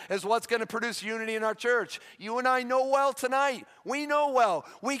 pastor, is what's going to produce unity in our church. You and I know well tonight. We know well.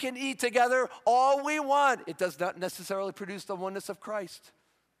 We can eat together all we want. It does not necessarily produce the oneness of Christ.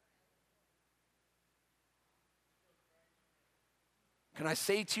 Can I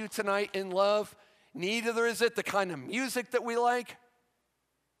say to you tonight in love, neither is it the kind of music that we like.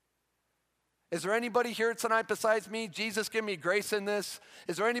 Is there anybody here tonight besides me? Jesus, give me grace in this.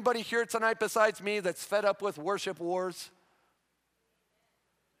 Is there anybody here tonight besides me that's fed up with worship wars?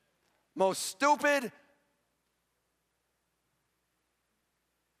 Most stupid,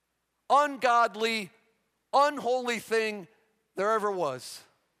 ungodly, unholy thing there ever was.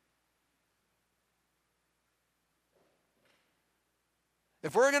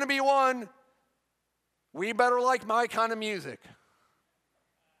 If we're going to be one, we better like my kind of music.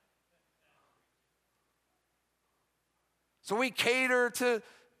 So we cater to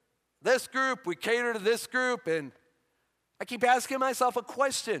this group, we cater to this group, and I keep asking myself a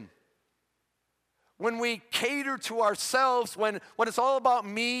question. When we cater to ourselves, when it's all about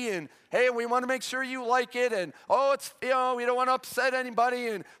me, and hey, we want to make sure you like it, and it's, we don't want to upset anybody,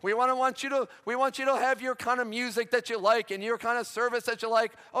 and we want you to have your kind of music that you like and your kind of service that you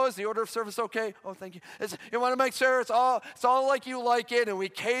like. Oh, is the order of service okay? Oh, thank you. You want to make sure it's all like you like it, and we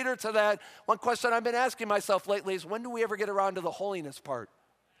cater to that. One question I've been asking myself lately is, when do we ever get around to the holiness part?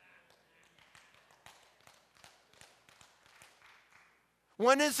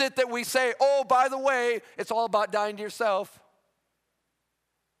 When is it that we say, oh, by the way, it's all about dying to yourself?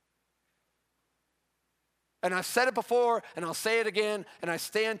 And I've said it before, and I'll say it again, and I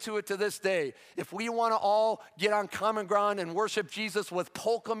stand to it to this day. If we want to all get on common ground and worship Jesus with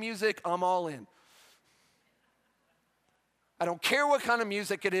polka music, I'm all in. I don't care what kind of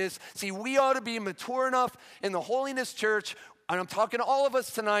music it is. See, we ought to be mature enough in the Holiness Church, and I'm talking to all of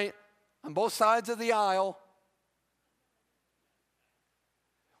us tonight on both sides of the aisle.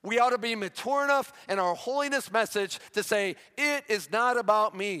 We ought to be mature enough in our holiness message to say, it is not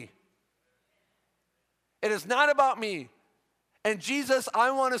about me. It is not about me. And Jesus, I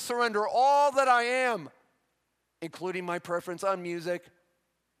want to surrender all that I am, including my preference on music.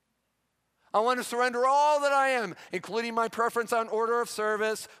 I want to surrender all that I am, including my preference on order of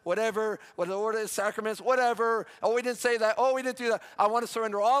service, whatever, what the order of sacraments, whatever. Oh, we didn't say that. Oh, we didn't do that. I want to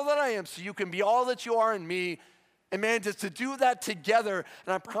surrender all that I am so you can be all that you are in me. And man, just to do that together,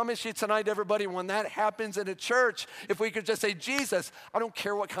 and I promise you tonight, everybody, when that happens in a church, if we could just say, Jesus, I don't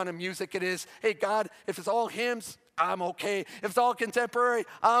care what kind of music it is. Hey, God, if it's all hymns, I'm okay. If it's all contemporary,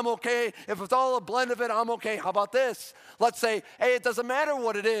 I'm okay. If it's all a blend of it, I'm okay. How about this? Let's say, hey, it doesn't matter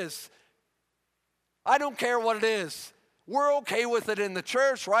what it is. I don't care what it is. We're okay with it in the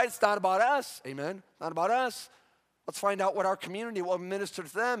church, right? It's not about us. Amen. Not about us. Let's find out what our community will minister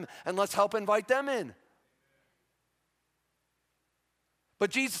to them, and let's help invite them in. But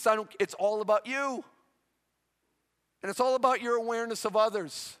Jesus, it's all about you. And it's all about your awareness of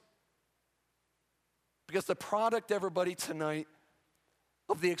others. Because the product, everybody, tonight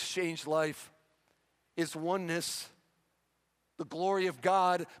of the exchange life is oneness, the glory of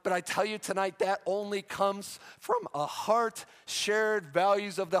God. But I tell you tonight, that only comes from a heart, shared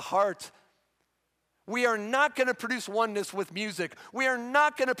values of the heart. We are not going to produce oneness with music. We are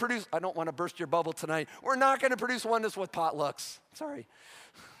not going to produce, I don't want to burst your bubble tonight. We're not going to produce oneness with potlucks. Sorry.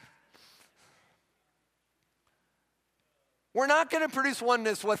 We're not going to produce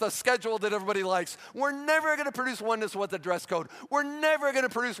oneness with a schedule that everybody likes. We're never going to produce oneness with a dress code. We're never going to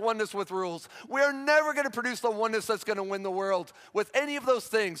produce oneness with rules. We are never going to produce the oneness that's going to win the world with any of those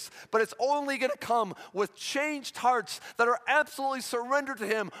things. But it's only going to come with changed hearts that are absolutely surrendered to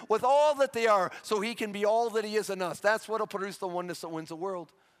Him with all that they are so He can be all that He is in us. That's what will produce the oneness that wins the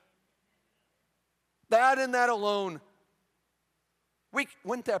world. That and that alone.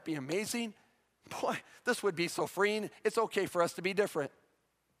 Wouldn't that be amazing? Boy, this would be so freeing. It's okay for us to be different.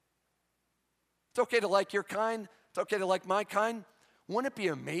 It's okay to like your kind. It's okay to like my kind. Wouldn't it be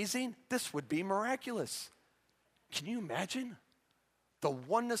amazing? This would be miraculous. Can you imagine the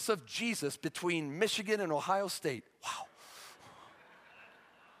oneness of Jesus between Michigan and Ohio State? Wow.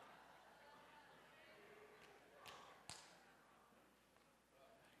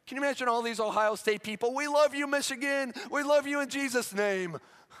 Can you imagine all these Ohio State people? We love you, Michigan. We love you in Jesus' name.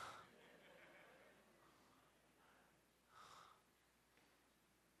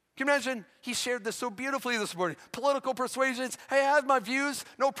 Can you imagine? He shared this so beautifully this morning. Political persuasions, hey, I have my views,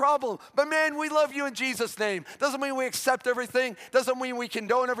 no problem. But man, we love you in Jesus' name. Doesn't mean we accept everything. Doesn't mean we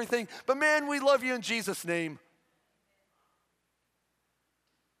condone everything. But man, we love you in Jesus' name.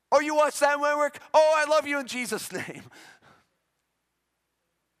 Oh, you watch that work? Oh, I love you in Jesus' name.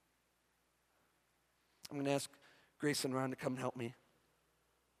 I'm going to ask Grace and Ron to come and help me.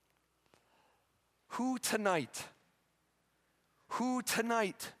 Who tonight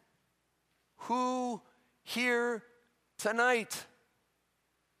here tonight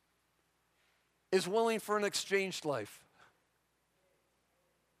is willing for an exchanged life?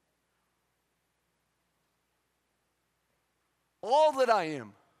 All that I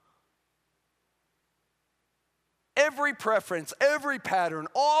am, every preference, every pattern,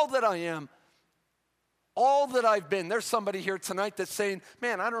 all that I am, all that I've been. There's somebody here tonight that's saying,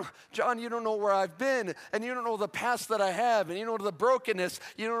 man, John, you don't know where I've been, and you don't know the past that I have, and you don't know the brokenness,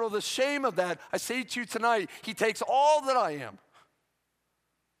 you don't know the shame of that. I say to you tonight, He takes all that I am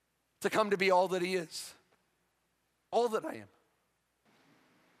to come to be all that He is. All that I am.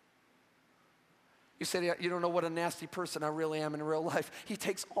 You say, you don't know what a nasty person I really am in real life. He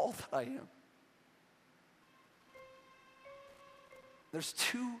takes all that I am. There's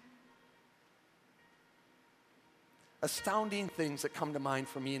two astounding things that come to mind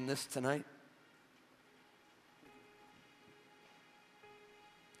for me in this tonight.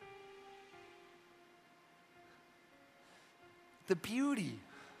 The beauty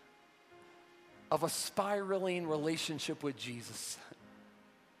of a spiraling relationship with Jesus.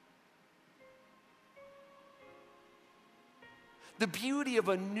 The beauty of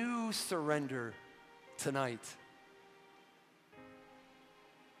a new surrender tonight.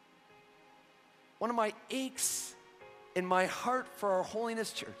 One of my aches in my heart for our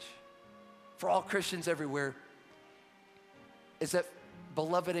Holiness Church, for all Christians everywhere, is that,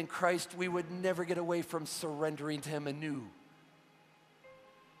 beloved in Christ, we would never get away from surrendering to Him anew.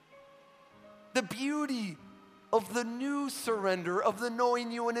 The beauty of the new surrender, of the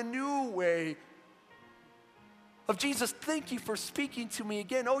knowing You in a new way, of Jesus, thank You for speaking to me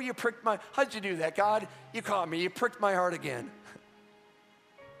again. Oh, You pricked how'd You do that, God? You caught me, You pricked my heart again.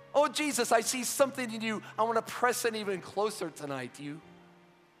 Oh, Jesus, I see something in You. I want to press in even closer tonight to You.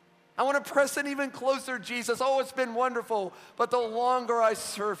 I want to press in even closer, Jesus. Oh, it's been wonderful, but the longer I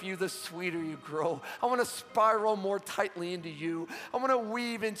serve You, the sweeter You grow. I want to spiral more tightly into You. I want to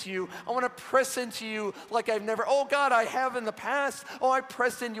weave into You. I want to press into You like I've never, oh God, I have in the past. Oh, I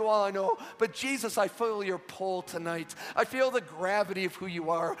pressed into You all I know. But Jesus, I feel Your pull tonight. I feel the gravity of who You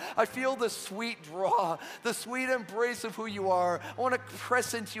are. I feel the sweet draw, the sweet embrace of who You are. I want to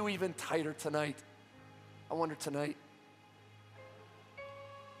press into You even tighter tonight. I wonder tonight,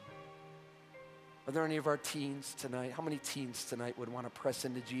 are there any of our teens tonight? How many teens tonight would want to press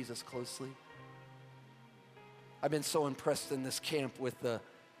into Jesus closely? I've been so impressed in this camp with the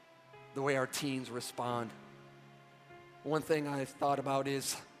way our teens respond. One thing I've thought about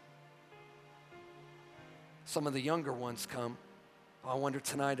is some of the younger ones come. I wonder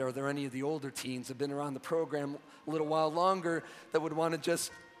tonight, are there any of the older teens that have been around the program a little while longer that would want to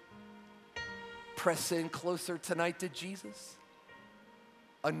just press in closer tonight to Jesus?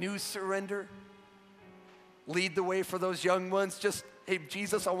 A new surrender? Lead the way for those young ones. Just, hey,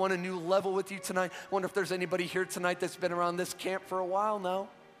 Jesus, I want a new level with you tonight. I wonder if there's anybody here tonight that's been around this camp for a while now.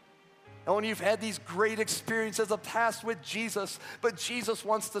 And when you've had these great experiences of past with Jesus, but Jesus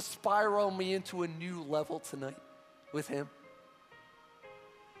wants to spiral me into a new level tonight with him.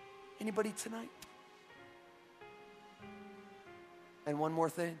 Anybody tonight? And one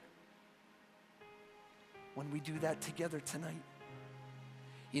more thing. When we do that together tonight,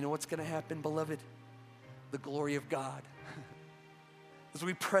 you know what's going to happen, beloved? The glory of God. As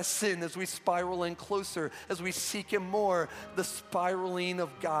we press in, as we spiral in closer, as we seek him more, the spiraling of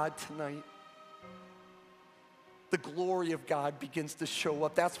God tonight. The glory of God begins to show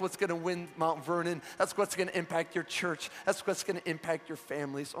up. That's what's going to win Mount Vernon. That's what's going to impact your church. That's what's going to impact your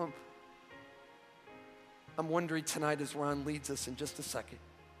family. So I'm wondering tonight as Ron leads us in just a second.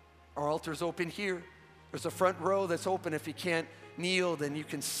 Our altar's open here. There's a front row that's open. If you can't kneel, then you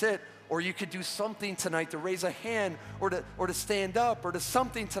can sit, or you could do something tonight to raise a hand, or to stand up, or to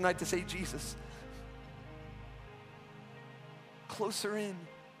something tonight to say, Jesus. Closer in,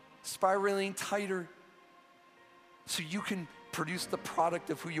 spiraling tighter, so you can produce the product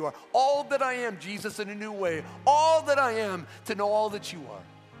of who you are. All that I am, Jesus, in a new way. All that I am, to know all that you are.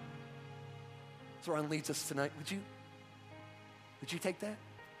 So Ron leads us tonight. Would you take that?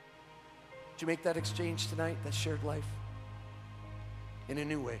 Would you make that exchange tonight, that shared life, in a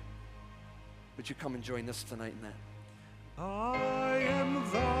new way? Would you come and join us tonight in that? I am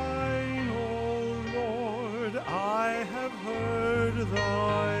thine, O Lord. I have heard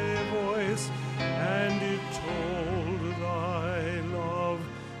thy voice, and it told thy love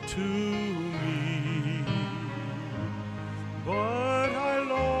to me. But I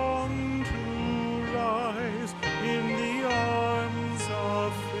long to rise in the arms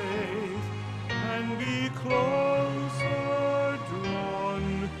of faith and be closer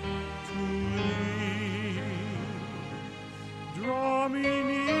drawn to thee. Draw me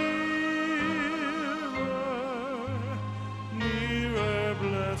nearer,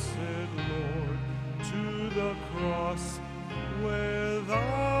 blessed Lord, to the cross where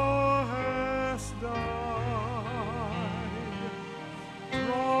thou hast died.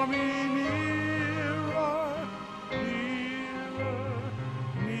 Draw me nearer,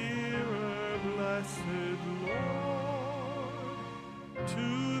 blessed Lord, to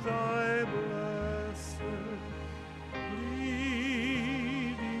thy blessed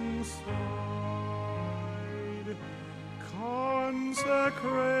leading side.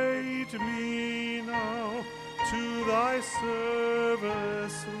 Consecrate me now to thy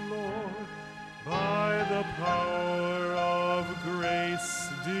service, Lord, by the power of grace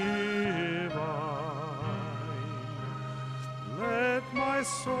divine. Let my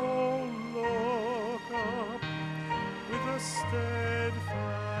soul look up with a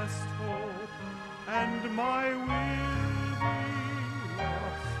steadfast hope, and my will be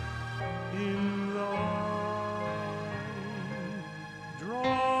lost in thine.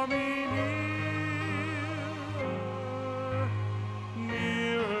 Draw me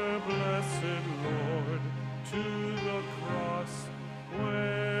nearer, blessed Lord, to the cross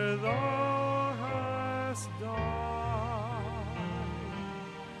where thou hast died.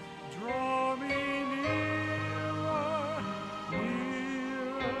 Draw me nearer,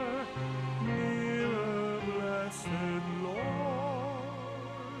 blessed Lord,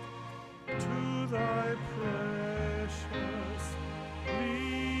 to thy precious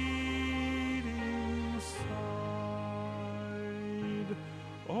leading side.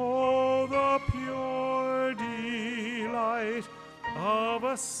 Oh, the pure delight of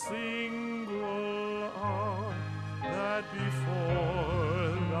a single hour that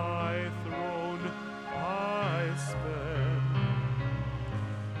before thy throne I spend,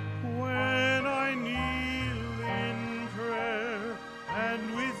 when I kneel in prayer and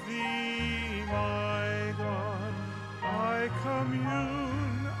with thee, my God, I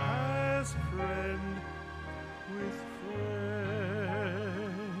commune as friend with friend.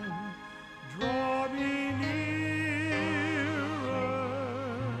 Draw me nearer,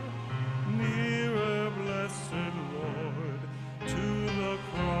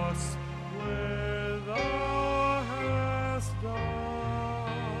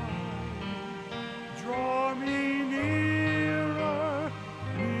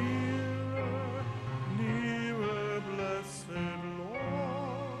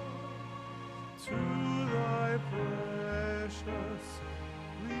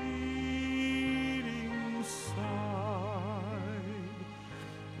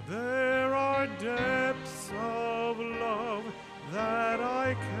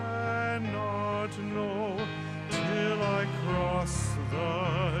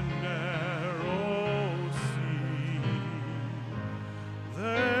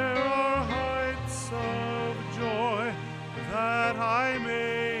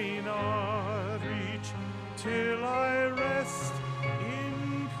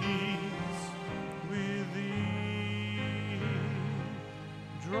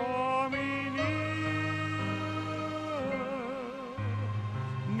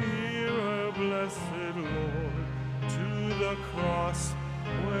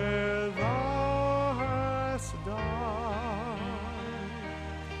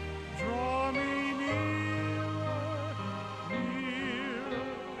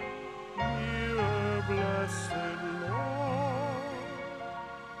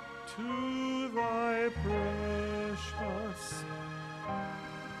 to thy precious.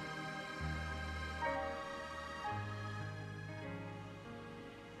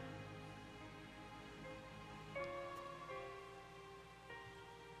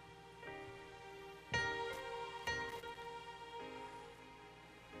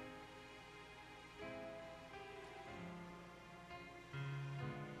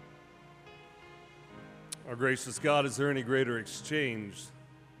 Our gracious God, is there any greater exchange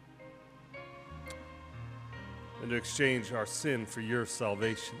than to exchange our sin for your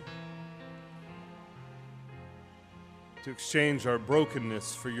salvation? To exchange our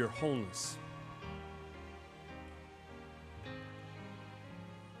brokenness for your wholeness?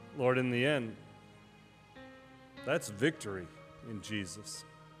 Lord, in the end, that's victory in Jesus.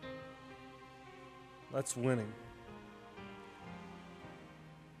 That's winning.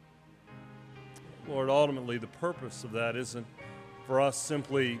 Lord, ultimately, the purpose of that isn't for us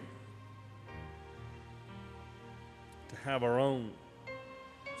simply to have our own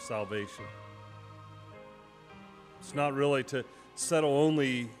salvation. It's not really to settle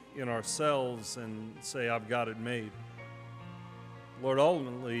only in ourselves and say, I've got it made. Lord,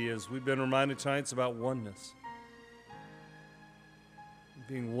 ultimately, as we've been reminded tonight, it's about oneness.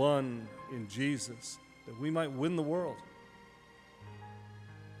 Being one in Jesus, that we might win the world.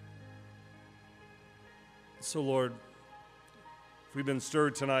 So, Lord, if we've been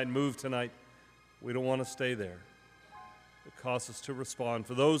stirred tonight, moved tonight, we don't want to stay there. It causes us to respond.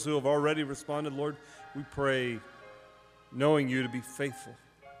 For those who have already responded, Lord, we pray, knowing you to be faithful,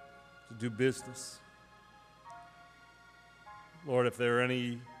 to do business. Lord, if there are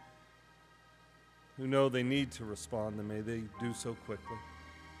any who know they need to respond, then may they do so quickly.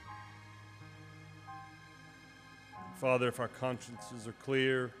 Father, if our consciences are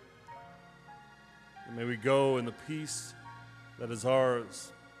clear, and may we go in the peace that is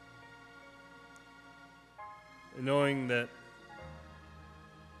ours, and knowing that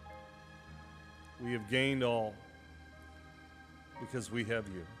we have gained all because we have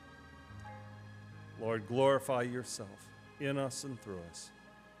you. Lord, glorify yourself in us and through us.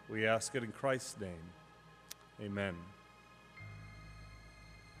 We ask it in Christ's name. Amen.